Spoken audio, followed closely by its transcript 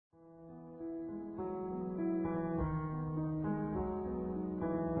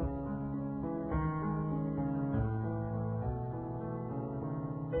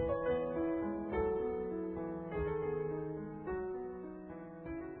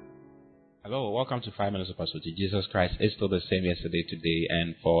Hello, welcome to 5 Minutes of Pursuit. Jesus Christ is still the same yesterday, today,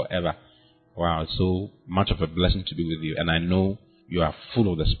 and forever. Wow, it's so much of a blessing to be with you, and I know you are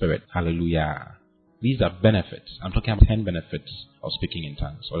full of the Spirit. Hallelujah. These are benefits. I'm talking about 10 benefits of speaking in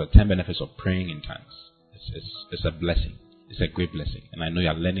tongues, or the 10 benefits of praying in tongues. It's a blessing. It's a great blessing, and I know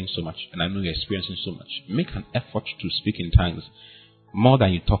you're learning so much, and I know you're experiencing so much. Make an effort to speak in tongues more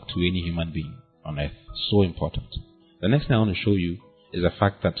than you talk to any human being on earth. So important. The next thing I want to show you is the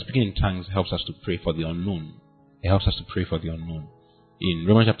fact that speaking in tongues helps us to pray for the unknown. It helps us to pray for the unknown. In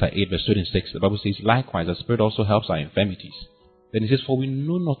Romans chapter 8, verse 26, the Bible says, likewise, the Spirit also helps our infirmities. Then it says, for we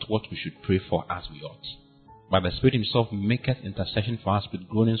know not what we should pray for as we ought. But the Spirit himself maketh intercession for us with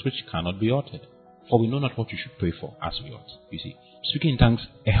groanings which cannot be uttered. For we know not what we should pray for as we ought. You see, speaking in tongues,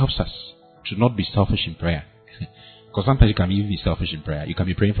 it helps us to not be selfish in prayer. Because sometimes you can even be selfish in prayer. You can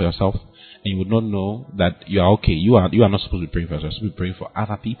be praying for yourself, and you would not know that you are okay. You are not supposed to be praying for yourself. You're supposed to be praying for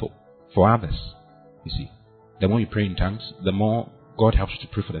other people, for others. You see, the more you pray in tongues, the more God helps you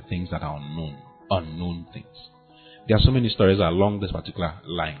to pray for the things that are unknown things. There are so many stories along this particular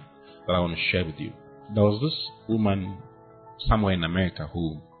line that I want to share with you. There was this woman somewhere in America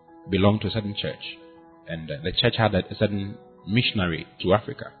who belonged to a certain church, and the church had a certain missionary to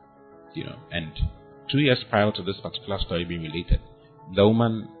Africa, and 2 years prior to this particular story being related, the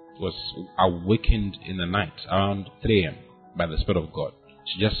woman was awakened in the night around 3 a.m. by the Spirit of God.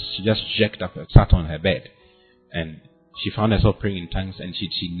 She just jerked up and sat on her bed, and she found herself praying in tongues, and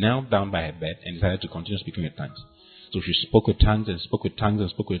she knelt down by her bed and decided to continue speaking with tongues. So she spoke with tongues and spoke with tongues and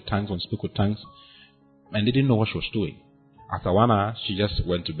spoke with tongues and spoke with tongues, and didn't know what she was doing. After 1 hour, she just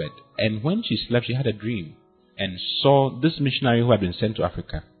went to bed. And when she slept, she had a dream and saw this missionary who had been sent to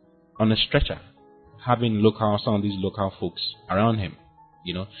Africa on a stretcher, having some of these local folks around him,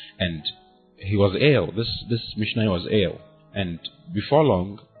 and he was ill. This missionary was ill, and before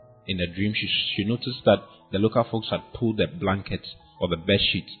long, in the dream, she noticed that the local folks had pulled the blanket or the bed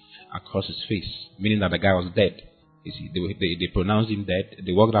sheet across his face, meaning that the guy was dead. You see, they pronounced him dead.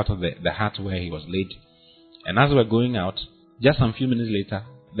 They walked out of the hut where he was laid, and as they were going out, just some few minutes later,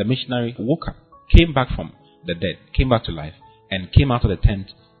 the missionary woke up, came back from the dead, came back to life, and came out of the tent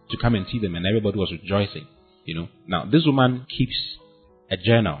to come and see them, and everybody was rejoicing. Now this woman keeps a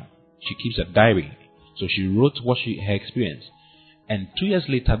journal. She keeps a diary. So she wrote her experience. And 2 years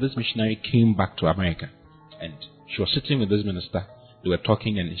later, this missionary came back to America, and she was sitting with this minister. They were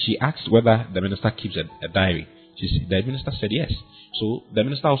talking, and she asked whether the minister keeps a diary. The minister said yes. So the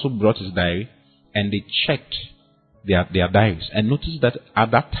minister also brought his diary, and they checked their diaries and noticed that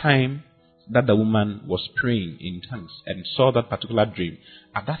at that time that the woman was praying in tongues and saw that particular dream,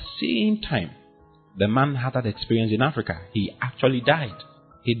 at that same time, the man had that experience in Africa. He actually died.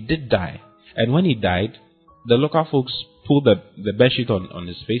 He did die. And when he died, the local folks pulled the bedsheet on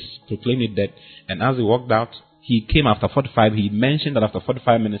his face, proclaimed it dead, and as he walked out, he came after 45. He mentioned that after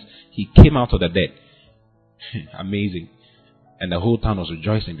 45 minutes, he came out of the dead. Amazing. And the whole town was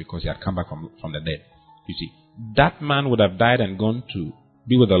rejoicing because he had come back from the dead. You see, that man would have died and gone to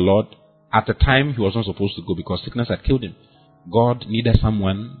be with the Lord at the time he was not supposed to go because sickness had killed him. God needed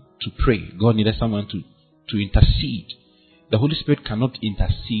someone to pray. God needed someone to intercede. The Holy Spirit cannot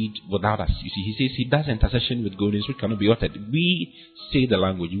intercede without us. You see, he says he does intercession with groanings which cannot be uttered. We say the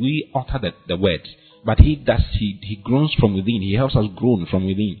language, we utter the words, but he groans from within. He helps us groan from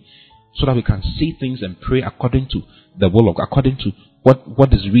within, so that we can see things and pray according to the will of God, according to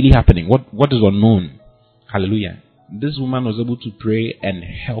what is really happening, what is unknown. Hallelujah. This woman was able to pray and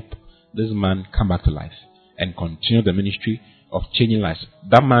help this man come back to life and continue the ministry of changing lives.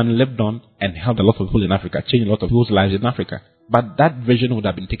 That man lived on and helped a lot of people in Africa, changed a lot of people's lives in Africa. But that vision would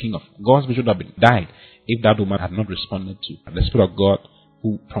have been taken off. God's vision would have been died if that woman had not responded to the Spirit of God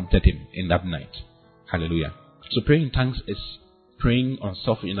who prompted him in that night. Hallelujah. So praying in tongues is praying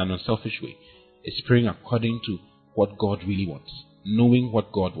in an unselfish way. It's praying according to what God really wants. Knowing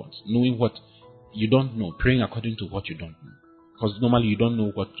what God wants. Knowing what you don't know. Praying according to what you don't know. Because normally you don't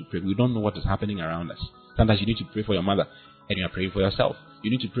know what to pray. We don't know what is happening around us. Sometimes you need to pray for your mother and you are praying for yourself.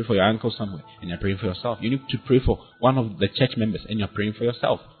 You need to pray for your uncle somewhere and you are praying for yourself. You need to pray for one of the church members and you are praying for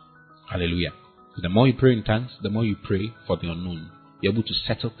yourself. Hallelujah. So the more you pray in tongues, the more you pray for the unknown. You're able to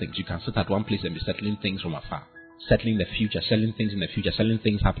settle things. You can sit at one place and be settling things from afar. Settling the future, selling things in the future, selling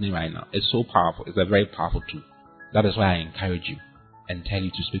things happening right now. It's so powerful. It's a very powerful tool. That is why I encourage you and tell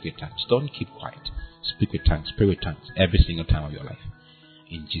you to speak with tongues. Don't keep quiet. Speak with tongues. Pray with tongues every single time of your life.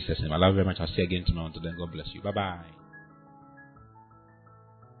 In Jesus' name. I love you very much. I'll see you again tomorrow. Until then, God bless you. Bye-bye.